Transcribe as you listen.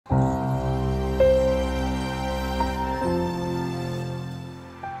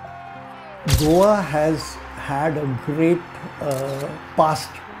Goa has had a great past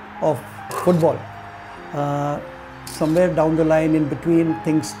of football. Somewhere down the line, in between,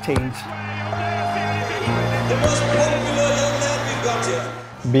 things changed. The most popular young man we've got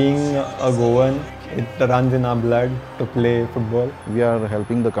here. Being a Goan, it runs in our blood to play football. We are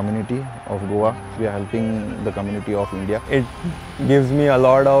helping the community of Goa. We are helping the community of India. It gives me a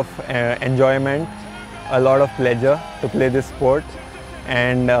lot of enjoyment, a lot of pleasure to play this sport,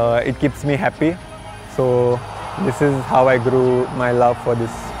 and it keeps me happy. So this is how I grew my love for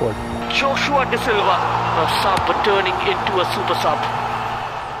this sport. Joshua De Silva, a sub turning into a super sub.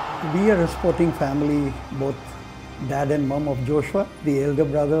 We are a sporting family, both dad and mom of Joshua. The elder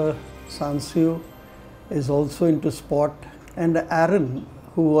brother, Sansu, is also into sport. And Aaron,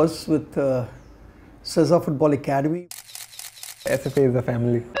 who was with Sesa Football Academy. SFA is a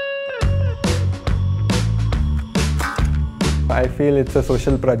family. I feel it's a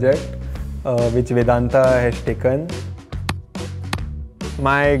social project which Vedanta has taken.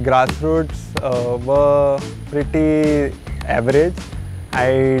 My grassroots were pretty average.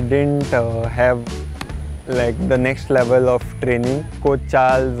 I didn't have like the next level of training. Coach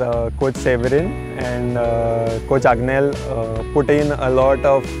Charles, Coach Severin and Coach Agnel put in a lot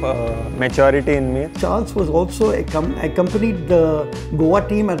of maturity in me. Charles was also accompanied the Goa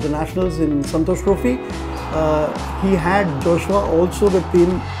team at the Nationals in Santosh Trophy. He had Joshua also with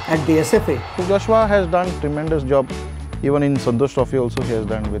him at the SFA. So Joshua has done tremendous job. Even in Santosh Trophy also he has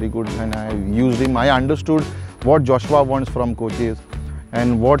done very good, and I used him. I understood what Joshua wants from coaches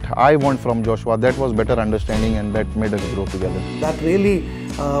and what I want from Joshua. That was better understanding, and that made us grow together. That really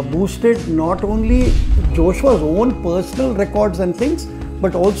boosted not only Joshua's own personal records and things,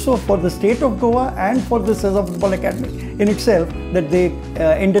 but also for the state of Goa and for the Sesa Football Academy in itself, that they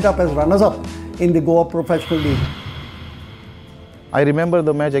ended up as runners-up in the Goa Professional League. I remember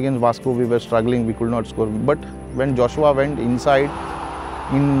the match against Vasco. We were struggling, we could not score. But when Joshua went inside,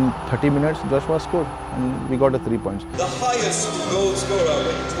 in 30 minutes, Joshua scored and we got 3 points. The highest goal scorer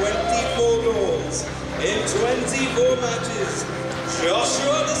with 24 goals in 24 matches,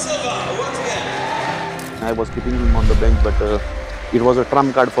 Joshua De Silva once again. I was keeping him on the bench, but it was a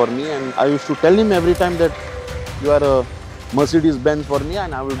trump card for me, and I used to tell him every time that you are a Mercedes-Benz for me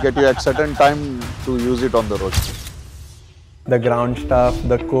and I will get you at certain time to use it on the road. The ground staff,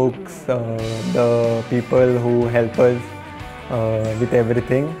 the cooks, the people who help us with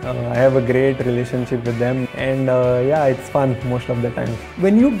everything. I have a great relationship with them, and yeah, it's fun most of the time.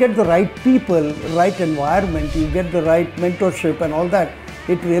 When you get the right people, right environment, you get the right mentorship and all that,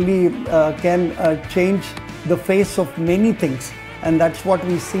 it really can change the face of many things. And that's what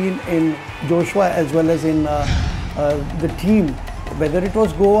we've seen in Joshua as well as in the team, whether it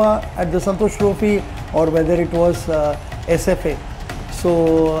was Goa at the Santosh Trophy or whether it was SFA,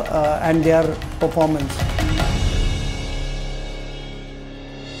 so and their performance.